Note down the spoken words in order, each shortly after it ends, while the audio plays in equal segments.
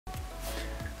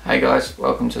Hey guys,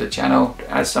 welcome to the channel.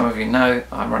 As some of you know,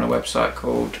 I run a website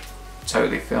called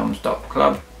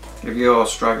Totallyfilms.club. If you're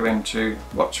struggling to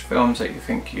watch films that you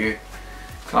think you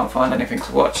can't find anything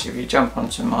to watch, if you jump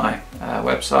onto my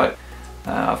website,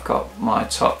 I've got my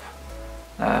top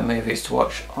movies to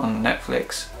watch on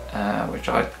Netflix, which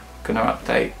I'm going to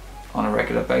update on a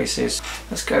regular basis.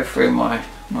 Let's go through my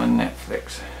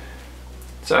Netflix.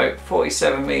 So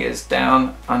 47 Meters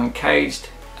Down Uncaged,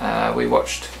 we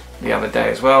watched the other day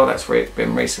as well. That's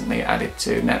been recently added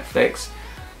to Netflix.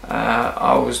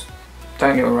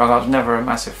 Don't get me wrong, I was never a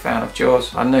massive fan of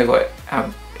Jaws. I knew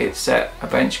how it set a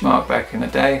benchmark back in the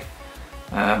day,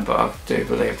 but I do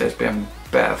believe there's been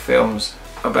better films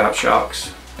about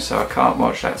sharks, so I can't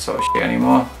watch that sort of shit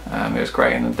anymore. It was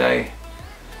great in the day.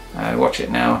 Watch it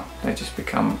now, they just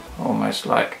become almost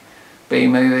like B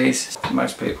movies.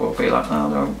 Most people will be like,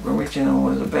 oh, the original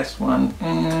was the best one,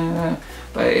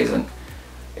 but it isn't.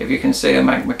 If you can see a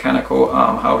mechanical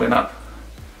arm holding up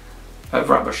a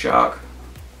rubber shark,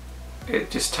 it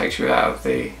just takes you out of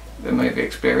the movie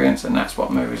experience, and that's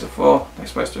what movies are for. They're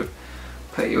supposed to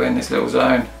put you in this little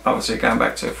zone. Obviously, going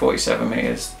back to 47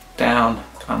 Meters Down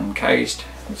Uncaged,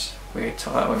 which is a weird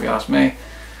title if you ask me.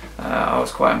 I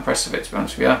was quite impressed with it, to be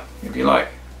honest with you. If you like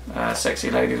sexy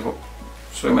ladies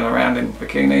swimming around in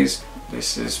bikinis,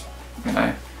 this is, you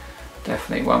know,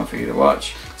 definitely one for you to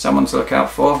watch. Someone to look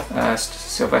out for.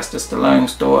 Sylvester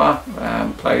Stallone's daughter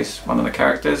plays one of the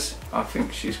characters. I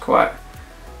think she's quite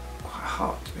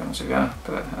hot, to be honest with you,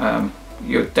 but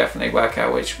you'll definitely work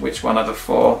out which one of the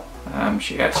four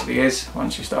she actually is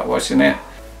once you start watching it.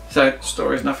 So the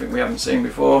story is nothing we haven't seen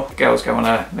before. The girls go on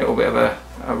a little bit of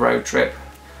a road trip,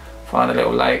 find a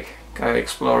little lake, go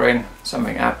exploring,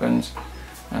 something happens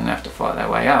and they have to fight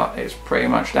their way out. It's pretty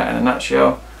much that in a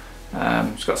nutshell.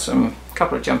 It's got a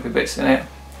couple of jumpy bits in it.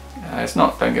 It's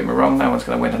not, don't get me wrong, no one's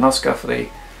going to win an Oscar for the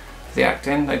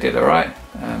acting. They did alright.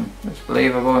 It's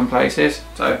believable in places,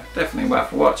 so definitely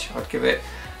worth a watch. I'd give it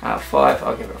out of 5.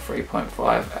 I'll give it a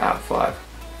 3.5 out of 5.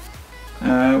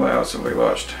 What else have we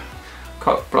watched?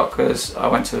 Cock Blockers, I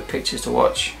went to the pictures to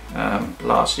watch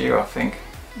last year, I think.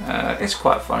 It's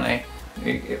quite funny.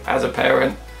 As a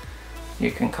parent, you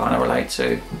can kind of relate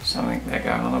to something they're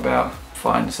going on about.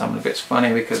 Find some of the bits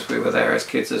funny because we were there as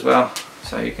kids as well,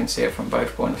 so you can see it from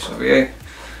both points of view.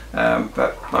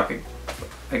 But like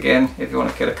again, if you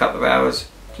want to kill a couple of hours,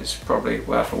 it's probably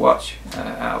worth a watch.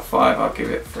 Out of 5, I'll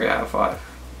give it 3 out of 5.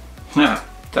 Now,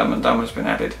 Dumb and Dumber's been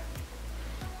added.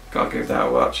 Gotta give that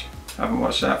a watch. I haven't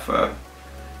watched that for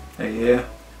a year.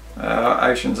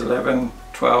 Oceans 11,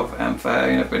 12 and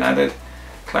 13 have been added.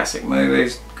 Classic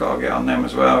movies, gotta get on them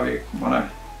as well if you want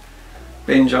to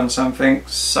binge on something.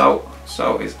 Salt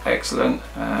is excellent.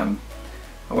 I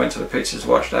went to the pictures to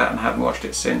watch that and haven't watched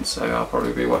it since, so I'll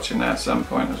probably be watching that at some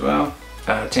point as well.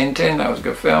 Tintin, that was a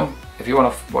good film. If you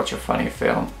want to watch a funny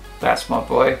film, that's my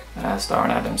boy,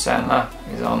 starring Adam Sandler.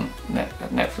 He's on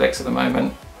Netflix at the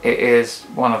moment. It is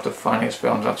one of the funniest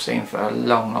films I've seen for a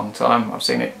long time. I've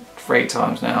seen it 3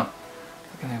 times now.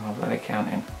 Look at him, I'm bloody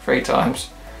counting. 3 times.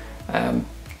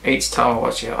 Each time I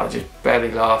watch it, I just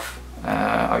barely laugh.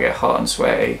 I get hot and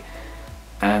sweaty,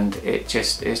 and it's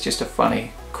just a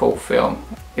funny, cool film.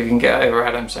 If you can get over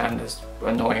Adam Sandler's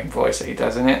annoying voice that he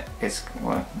does in it, it's,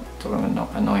 well, talking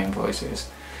about annoying voices,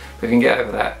 but if you can get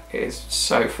over that, it's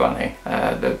so funny.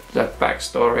 The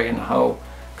backstory and the whole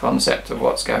concept of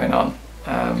what's going on,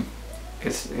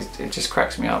 it just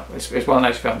cracks me up. It's one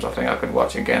of those films I think I could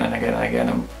watch again and again and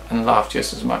again and laugh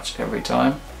just as much every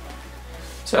time.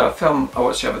 So a film I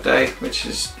watched the other day, which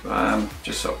is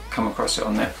just sort of come across it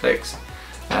on Netflix,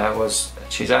 was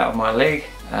She's Out of My League.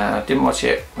 Didn't watch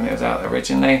it when it was out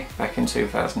originally, back in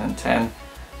 2010,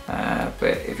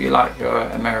 but if you like your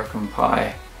American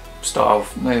Pie style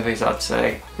movies, I'd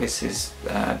say this is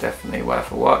definitely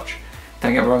worth a watch.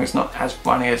 Don't get me wrong, it's not as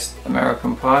funny as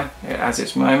American Pie. It has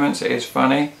its moments, it is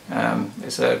funny.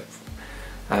 It's a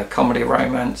comedy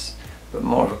romance, but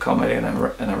more of a comedy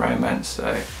than a romance.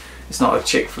 So it's not a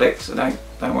chick flick, so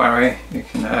don't worry. You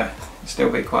can still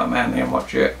be quite manly and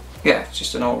watch it. Yeah, it's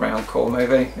just an all-round cool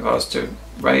movie. If I was to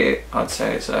rate it, I'd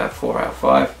say it's a 4 out of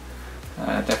 5.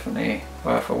 Definitely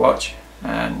worth a watch.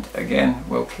 And again,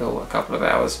 we'll kill a couple of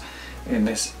hours in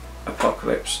this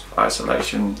apocalypse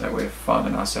isolation that we're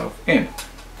finding ourselves in.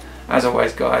 As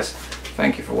always, guys,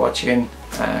 thank you for watching.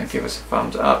 Give us a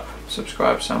thumbs up,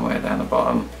 subscribe somewhere down the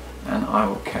bottom, and I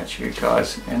will catch you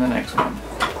guys in the next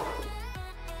one.